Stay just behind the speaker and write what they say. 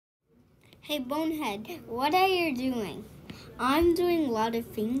Hey Bonehead, what are you doing? I'm doing a lot of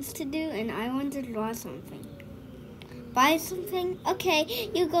things to do and I want to draw something. Buy something? Okay,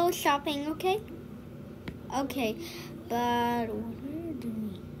 you go shopping, okay? Okay, but what are you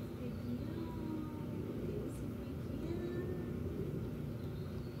doing?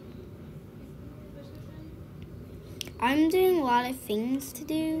 I'm doing a lot of things to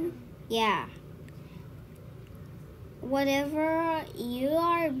do. Yeah. Whatever, you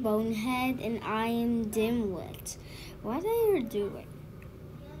are Bonehead and I am Dimwit. What are you doing?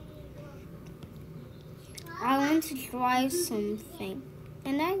 I want to try something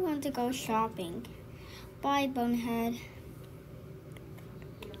and I want to go shopping. Bye, Bonehead.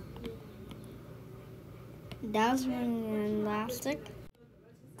 That was really elastic.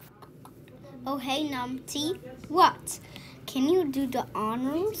 Oh, hey, Numpty. What? Can you do the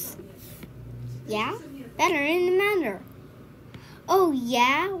honors? Yeah? Better in the matter. Oh,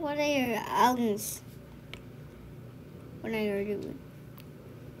 yeah? What are your items? What are you doing?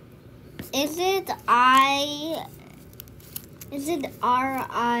 Is it RIO? Is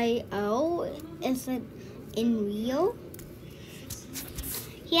it in Rio?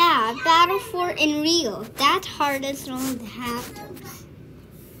 Yeah, Battle for in Rio. That hardest one happens.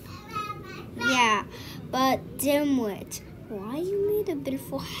 Yeah, but Dimwit, why you made a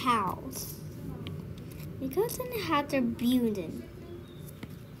beautiful house? Because I had to build it.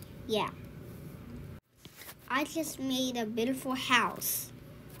 Yeah. I just made a beautiful house.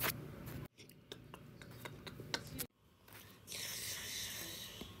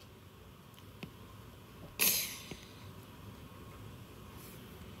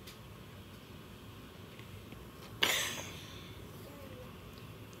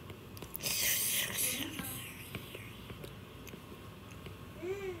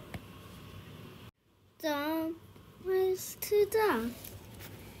 Dumb was too dumb.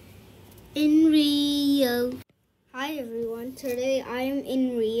 In Rio. Hi everyone, today I am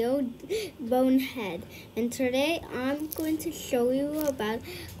in Rio, Bonehead, and today I'm going to show you about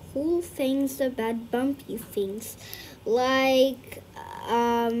cool things about bumpy things, like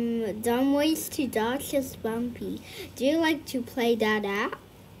dumb ways to dodge is bumpy. Do you like to play that app?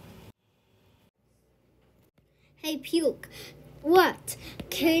 Hey Puke, what?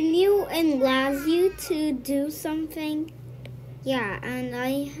 Can you enlist you to do something? Yeah, and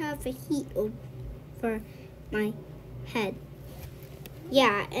I have a heat over my head.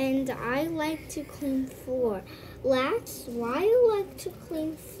 Yeah, and I like to clean floor. Lex, why do you like to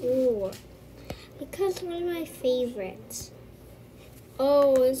clean floor? Because one of my favorites.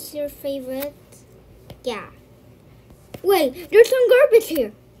 Oh, it's your favorite? Yeah. Wait, there's some garbage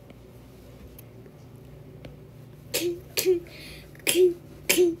here.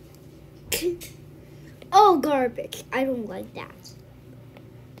 Oh, garbage. I don't like that.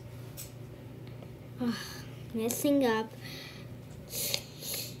 Messing up.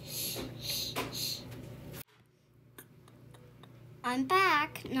 I'm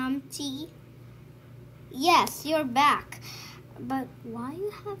back, Numpty. Yes, you're back. But why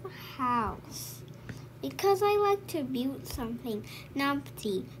you have a house? Because I like to build something.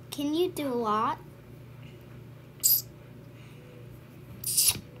 Numpty, can you do a lot?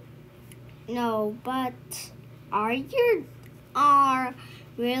 No, but are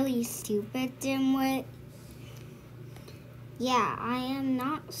really stupid, Dimwit? Yeah, I am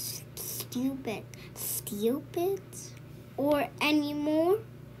not stupid. Stupid? Or anymore?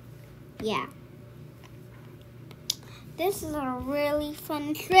 Yeah. This is a really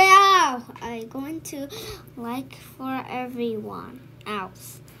fun show. I'm going to like for everyone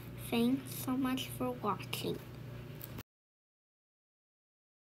else. Thanks so much for watching.